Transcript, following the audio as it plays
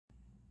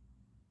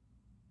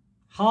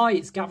Hi,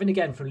 it's Gavin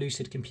again from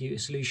Lucid Computer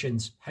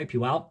Solutions. Hope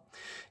you're well.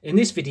 In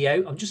this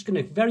video, I'm just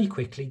going to very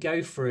quickly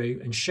go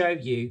through and show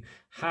you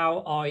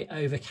how I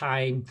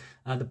overcame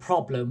the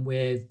problem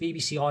with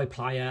BBC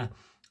iPlayer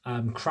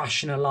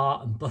crashing a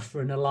lot and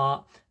buffering a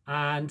lot,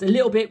 and a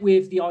little bit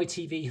with the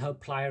ITV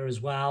Hub player as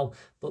well,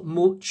 but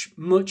much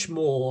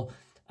more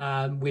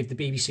with the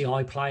BBC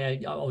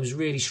iPlayer. I was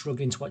really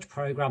struggling to watch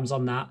programs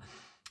on that.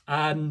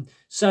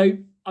 So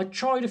I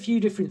tried a few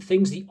different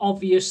things. The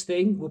obvious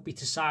thing would be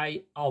to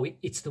say, oh,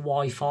 it's the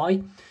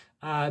Wi-Fi.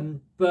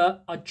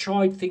 But I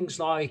tried things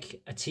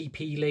like a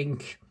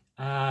TP-Link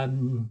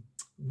router,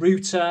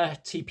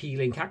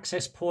 TP-Link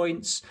access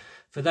points.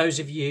 For those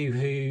of you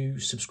who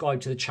subscribe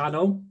to the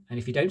channel, and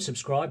if you don't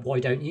subscribe, why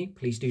don't you?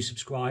 Please do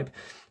subscribe.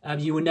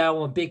 You will know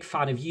I'm a big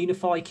fan of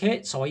Unify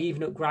Kit, so I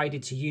even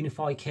upgraded to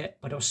Unify Kit,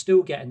 but I was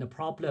still getting the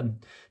problem.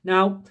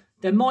 Now,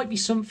 there might be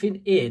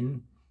something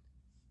in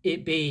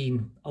it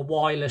being a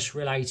wireless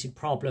related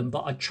problem,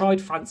 but I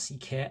tried Fancy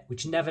Kit,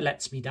 which never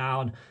lets me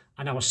down,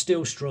 and I was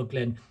still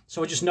struggling.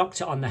 So I just knocked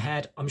it on the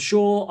head. I'm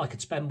sure I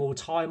could spend more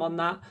time on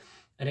that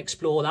and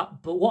explore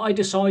that. But what I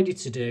decided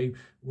to do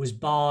was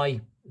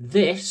buy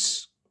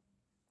this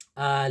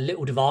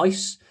little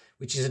device,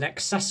 which is an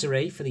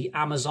accessory for the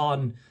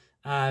Amazon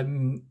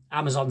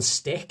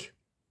stick.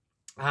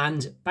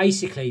 And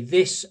basically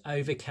this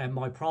overcame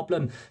my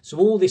problem. So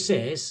all this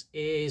is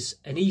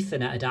an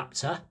Ethernet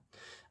adapter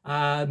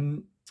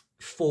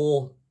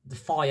for the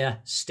Fire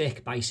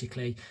stick,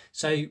 basically.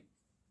 So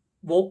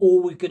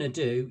all we're going to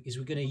do is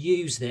we're going to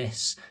use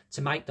this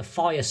to make the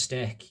Fire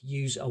stick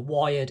use a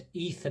wired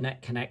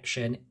Ethernet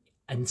connection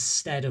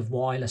instead of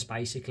wireless,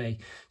 basically.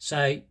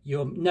 So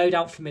you're no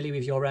doubt familiar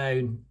with your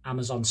own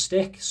Amazon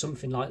stick,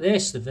 something like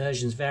this. The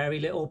versions vary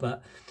a little,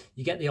 but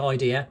you get the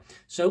idea.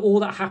 So all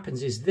that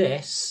happens is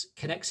this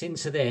connects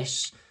into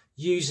this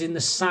using the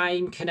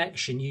same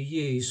connection you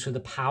use for the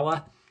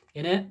power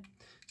in it.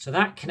 So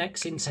that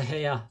connects into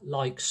here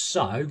like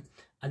so,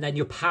 and then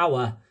your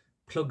power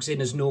plugs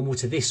in as normal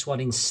to this one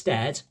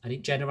instead, and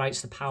it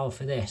generates the power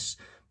for this.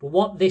 But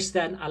what this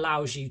then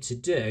allows you to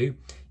do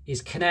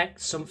is connect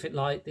something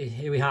like this.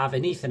 Here we have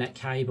an Ethernet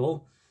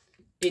cable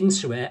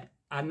into it,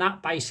 and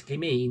that basically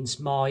means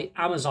my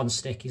Amazon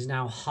stick is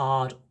now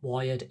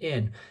hardwired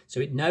in.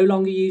 So it no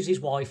longer uses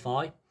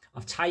Wi-Fi.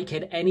 I've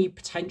taken any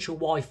potential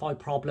Wi-Fi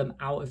problem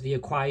out of the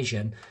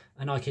equation,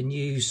 and I can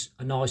use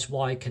a nice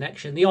wired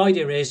connection. The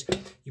idea is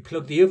you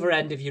plug the other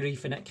end of your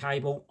Ethernet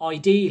cable,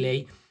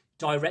 ideally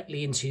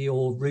directly into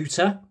your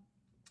router.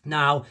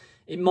 Now,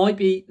 it might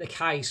be the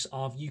case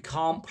of you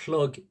can't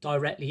plug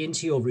directly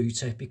into your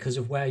router because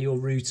of where your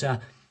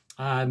router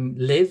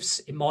lives.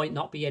 It might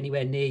not be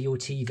anywhere near your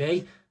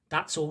TV.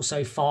 That's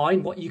also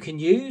fine. What you can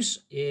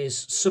use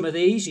is some of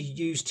these. You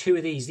use two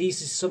of these.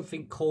 These is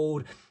something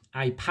called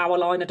a power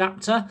line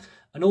adapter,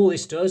 and all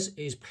this does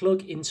is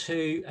plug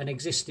into an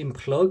existing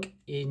plug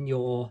in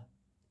your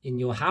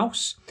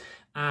house,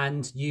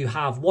 and you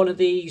have one of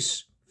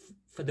these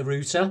for the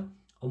router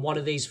and one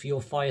of these for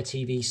your Fire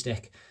TV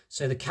stick.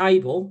 So the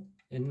cable,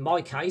 in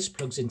my case,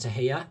 plugs into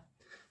here.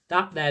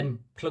 That then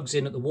plugs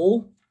in at the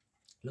wall,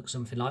 looks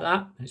something like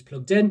that, and it's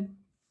plugged in.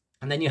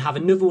 And then you have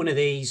another one of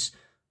these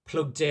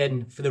plugged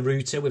in for the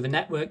router with a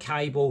network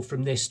cable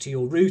from this to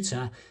your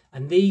router,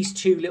 and these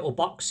two little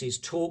boxes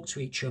talk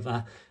to each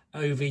other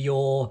over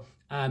your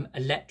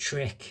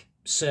electric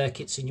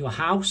circuits in your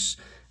house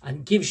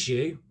and gives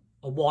you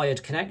a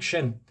wired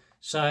connection.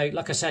 So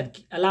like I said,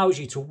 allows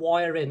you to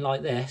wire in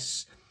like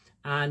this.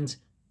 And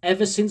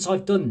ever since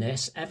I've done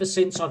this, ever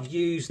since I've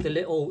used the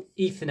little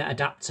Ethernet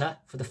adapter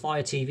for the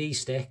Fire TV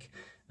stick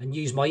and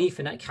used my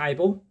Ethernet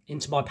cable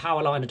into my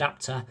power line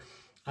adapter,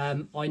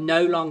 I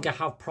no longer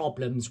have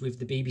problems with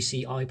the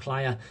BBC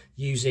iPlayer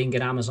using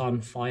an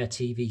Amazon Fire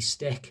TV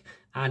stick.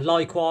 And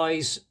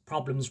likewise,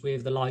 problems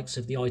with the likes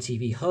of the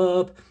ITV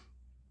Hub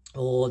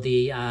or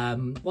the,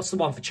 what's the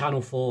one for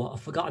Channel 4?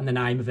 I've forgotten the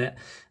name of it.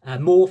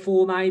 More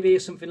 4 maybe, or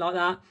something like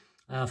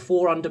that.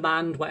 4 on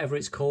demand, whatever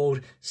it's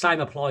called. Same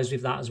applies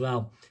with that as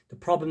well. The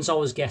problems I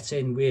was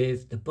getting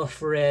with the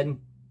buffering,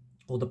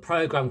 or the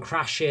program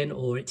crashing,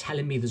 or it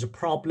telling me there's a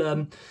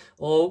problem,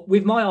 or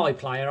with my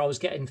iPlayer, I was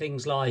getting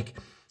things like,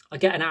 I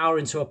get an hour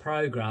into a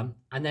program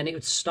and then it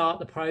would start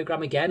the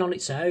program again on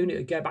its own. It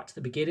would go back to the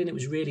beginning. It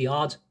was really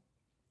odd.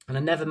 And I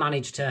never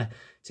managed to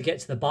get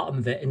to the bottom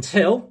of it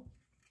until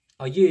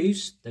I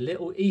used the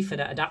little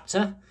Ethernet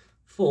adapter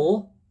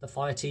for the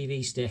Fire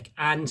TV stick.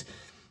 And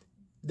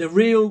the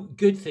real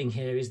good thing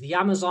here is the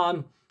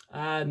Amazon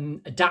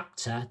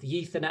adapter,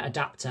 the Ethernet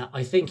adapter,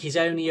 I think is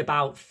only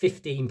about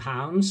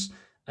 £15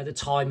 at the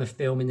time of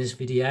filming this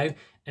video.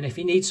 And if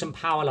you need some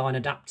power line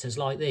adapters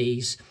like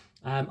these,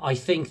 I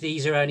think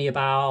these are only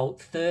about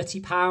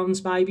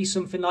 £30, maybe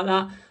something like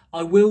that.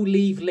 I will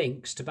leave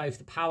links to both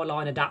the power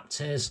line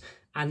adapters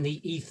and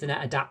the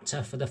Ethernet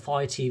adapter for the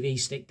Fire TV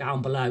stick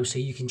down below, so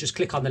you can just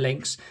click on the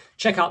links,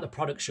 check out the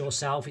products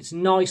yourself. It's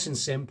nice and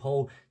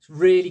simple. It's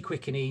really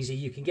quick and easy.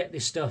 You can get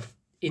this stuff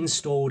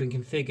installed and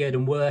configured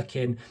and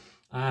working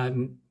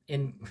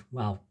in,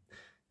 well,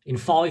 in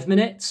 5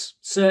 minutes,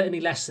 certainly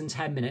less than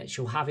 10 minutes,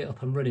 you'll have it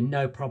up and running,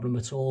 no problem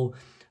at all.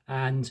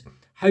 And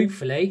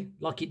hopefully,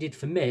 like it did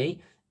for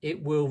me,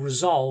 it will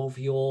resolve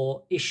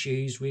your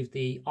issues with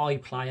the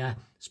iPlayer,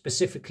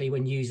 specifically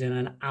when using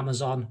an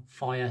Amazon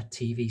Fire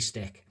TV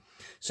stick.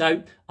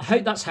 So I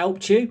hope that's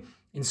helped you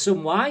in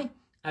some way.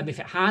 If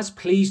it has,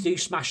 please do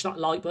smash that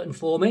like button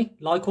for me.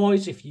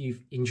 Likewise, if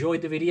you've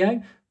enjoyed the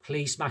video,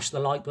 please smash the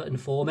like button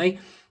for me.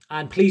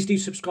 And please do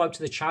subscribe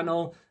to the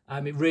channel.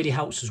 It really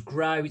helps us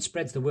grow. It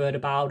spreads the word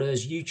about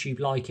us.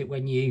 YouTube like it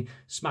when you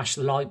smash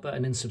the like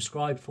button and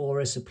subscribe for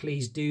us. So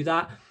please do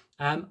that.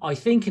 I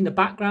think in the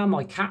background,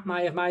 my cat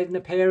may have made an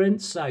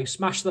appearance. So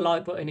smash the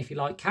like button if you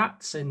like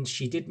cats. And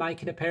she did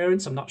make an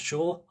appearance. I'm not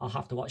sure. I'll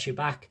have to watch it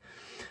back.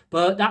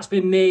 But that's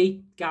been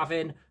me,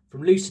 Gavin,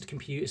 from Lucid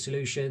Computer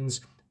Solutions.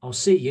 I'll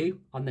see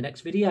you on the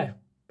next video.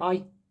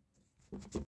 Bye.